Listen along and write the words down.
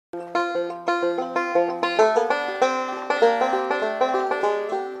Alright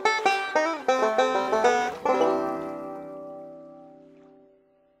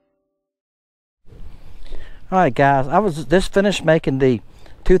guys, I was just finished making the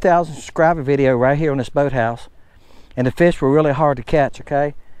 2,000 subscriber video right here on this boathouse, and the fish were really hard to catch.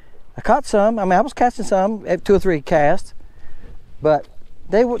 Okay, I caught some. I mean, I was catching some at 2 or 3 casts, but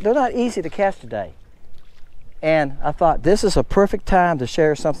they're not easy to catch today. And I thought this is a perfect time to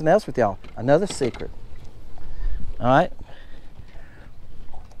share something else with y'all, another secret. Alright,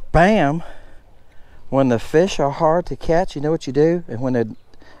 bam, when the fish are hard to catch, you know what you do? And when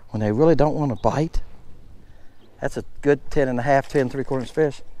they really don't want to bite, that's a good 10.5, 10 3/4 inch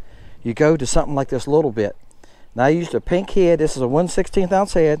fish. You go to something like this little bit. Now I used a pink head. This is a 1/16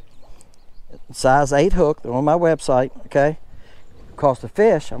 ounce head, size 8 hook. They're on my website. Okay, because the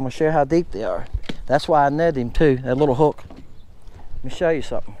fish, I'm gonna show you how deep they are. That's why I netted him too, that little hook. Let me show you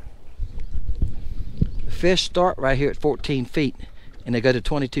something. The fish start right here at 14 feet and they go to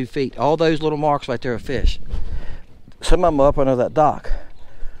 22 feet. All those little marks right there are fish. Some of them are up under that dock.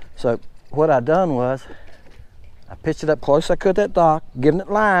 So what I done was, I pitched it up close as I could to that dock, giving it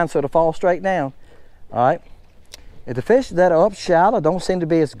line so it'll fall straight down. All right. If the fish that are up shallow don't seem to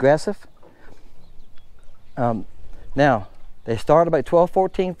be as aggressive. Now, they start about 12,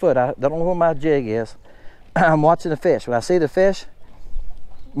 14 foot. I don't know where my jig is. I'm watching the fish. When I see the fish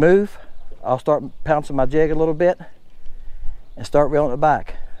move, I'll start pouncing my jig a little bit and start reeling it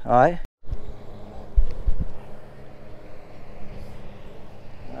back. All right.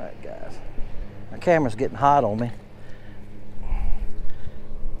 All right, guys. My camera's getting hot on me.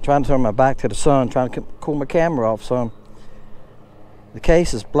 Trying to turn my back to the sun, trying to cool my camera off some. The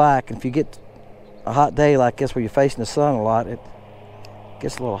case is black, and if you get a hot day like this where you're facing the sun a lot, it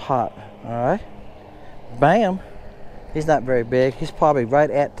gets a little hot. All right, bam. He's not very big. He's probably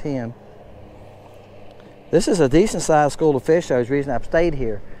right at 10. This is a decent sized school of fish, though. Is the reason I've stayed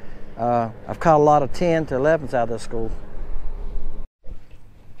here. I've caught a lot of 10 to 11s out of this school.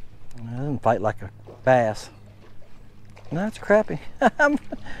 It doesn't fight like a bass. No, it's a crappie.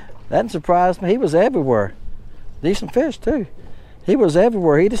 That surprised me. He was everywhere. Decent fish too. He was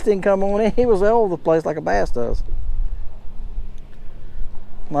everywhere. He just didn't come on in. He was all over the place like a bass does.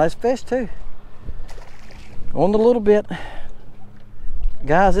 Nice fish too. On a little bit.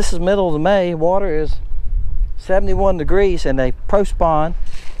 Guys, this is middle of May. Water is 71 degrees and they pro-spawn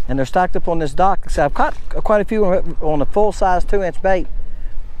and they're stacked up on this dock. So I've caught quite a few on a full-size 2-inch bait,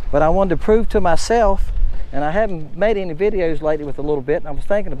 but I wanted to prove to myself, and I haven't made any videos lately with a little bit, and I was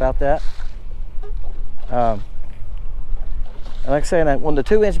thinking about that. And like I said, on the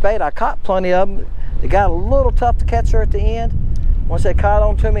 2-inch bait, I caught plenty of them. They got a little tough to catch her at the end. Once they caught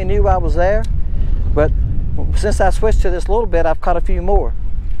on to me, knew I was there. But since I switched to this little bit, I've caught a few more.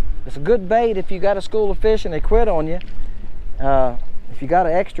 It's a good bait if you got a school of fish and they quit on you. If you got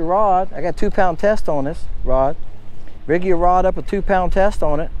an extra rod, I got a 2-pound test on this rod. Rig your rod up, a 2-pound test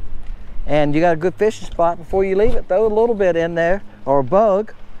on it, and you got a good fishing spot. Before you leave it, throw a little bit in there, or a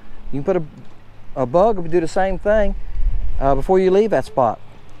bug. You can put a bug and do the same thing before you leave that spot.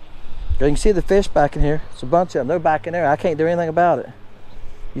 You can see the fish back in here. It's a bunch of them. They're back in there. I can't do anything about it.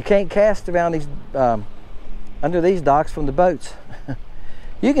 You can't cast around these under these docks from the boats.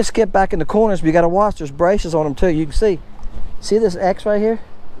 You can skip back in the corners, but you got to watch. There's braces on them too. You can see this X right here.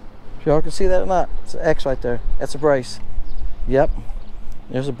 If y'all can see that or not, it's an X right there. That's a brace. Yep.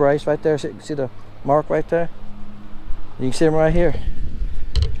 There's a brace right there. See the mark right there? You can see them right here.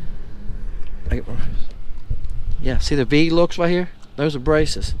 Yeah, see the V looks right here? Those are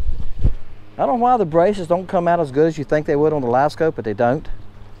braces. I don't know why the braces don't come out as good as you think they would on the live scope, but they don't.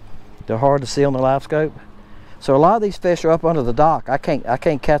 They're hard to see on the live scope. So a lot of these fish are up under the dock. I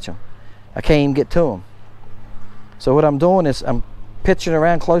can't catch them. I can't even get to them. So what I'm doing is I'm pitching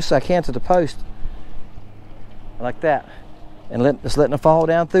around close as I can to the post, like that, and just letting them fall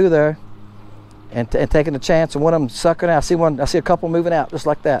down through there, and taking a chance. And when I'm sucking out, I see a couple moving out just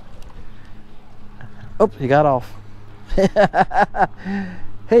like that. Oh, he got off.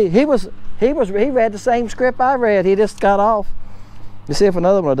 he read the same script I read. He just got off. Let's see if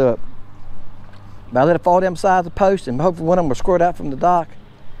another one will do it. But I let it fall down beside the post, and hopefully one of them will squirt out from the dock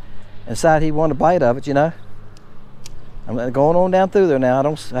and decide he wanted a bite of it, you know. I'm going on down through there now.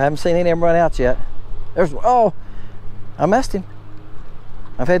 I haven't seen any of them run out yet. Oh, I messed him.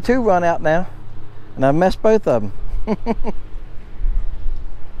 I've had 2 run out now, and I've messed both of them.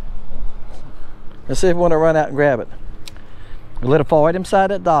 Let's see if we want to run out and grab it. Let it fall right inside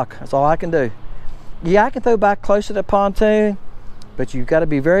that dock. That's all I can do. Yeah, I can throw back close to the pontoon, but you've got to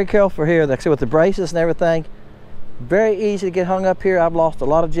be very careful here. Like I said, with the braces and everything, Very easy to get hung up here. I've lost a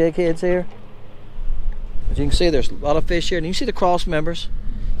lot of jig heads here. As you can see, there's a lot of fish here. And you can see the cross members.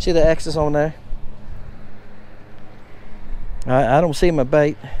 See the X's on there? I don't see my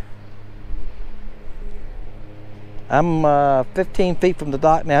bait. I'm 15 feet from the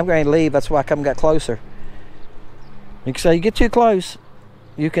dock now. I'm going to leave. That's why I come and got closer. You can say you get too close,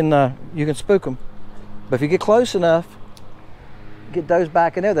 you can spook them. But if you get close enough, get those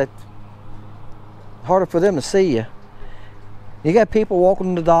back in there, that's harder for them to see you. You got people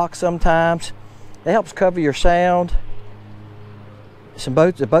walking the dock sometimes. It helps cover your sound. Some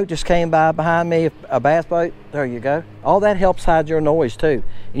boats, the boat just came by behind me, a bass boat. There you go. All that helps hide your noise too.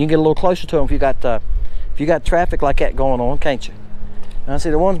 And you can get a little closer to them if you got traffic like that going on, can't you? And I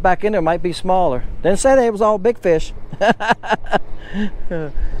see the ones back in there might be smaller. Didn't say they was all big fish.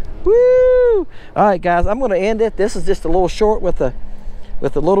 Woo! All right, guys, I'm going to end it. This is just a little short with a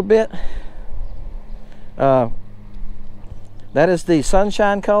little bit. That is the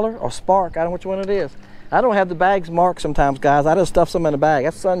sunshine color or spark. I don't know which one it is. I don't have the bags marked sometimes, guys. I just stuff some in a bag.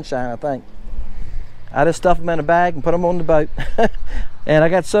 That's sunshine, I think. I just stuff them in a bag and put them on the boat. And I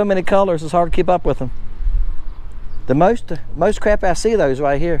got so many colors, it's hard to keep up with them. The most crappie I see those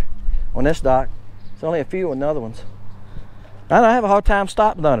right here on this dock. There's only a few on the other ones. I have a hard time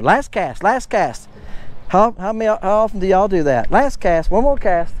stopping on it. Last cast. How often do y'all do that? Last cast, one more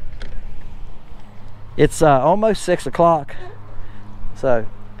cast. It's almost 6 o'clock. So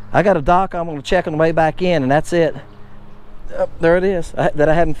I got a dock I'm going to check on the way back in, and that's it. There it is, that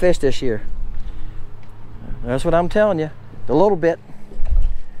I haven't fished this year. That's what I'm telling you. A little bit.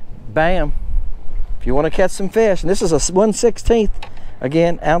 Bam. If you want to catch some fish, and this is a 1/16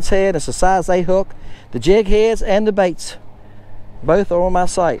 again ounce head. It's a size 8 hook. The jig heads and the baits both are on my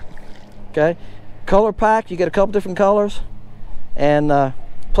site. Okay, color pack, you get a couple different colors, and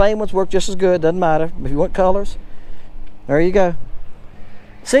plain ones work just as good. Doesn't matter if you want colors. There you go.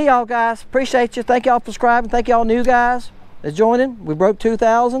 See y'all, guys. Appreciate you. Thank y'all for subscribing. Thank y'all new guys that's joining. We broke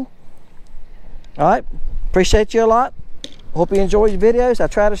 2,000. All right, appreciate you a lot. Hope you enjoy your videos. I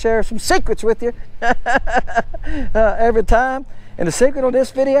try to share some secrets with you every time. And the secret on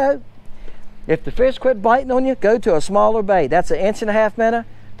this video, if the fish quit biting on you, go to a smaller bait. That's an 1.5 minnow,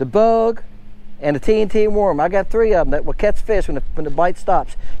 the bug, and the TNT worm. I got 3 of them that will catch fish when the bite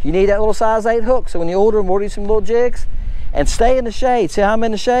stops. You need that little size 8 hook, so when you order them, order some little jigs. And stay in the shade. See how I'm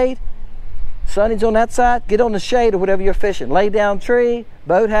in the shade? Sunny's on that side. Get on the shade of whatever you're fishing. Lay down tree,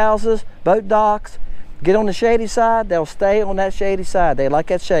 boat houses, boat docks. Get on the shady side. They'll stay on that shady side. They like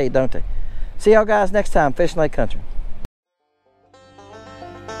that shade, don't they? See y'all guys next time, Fishing Lake Country.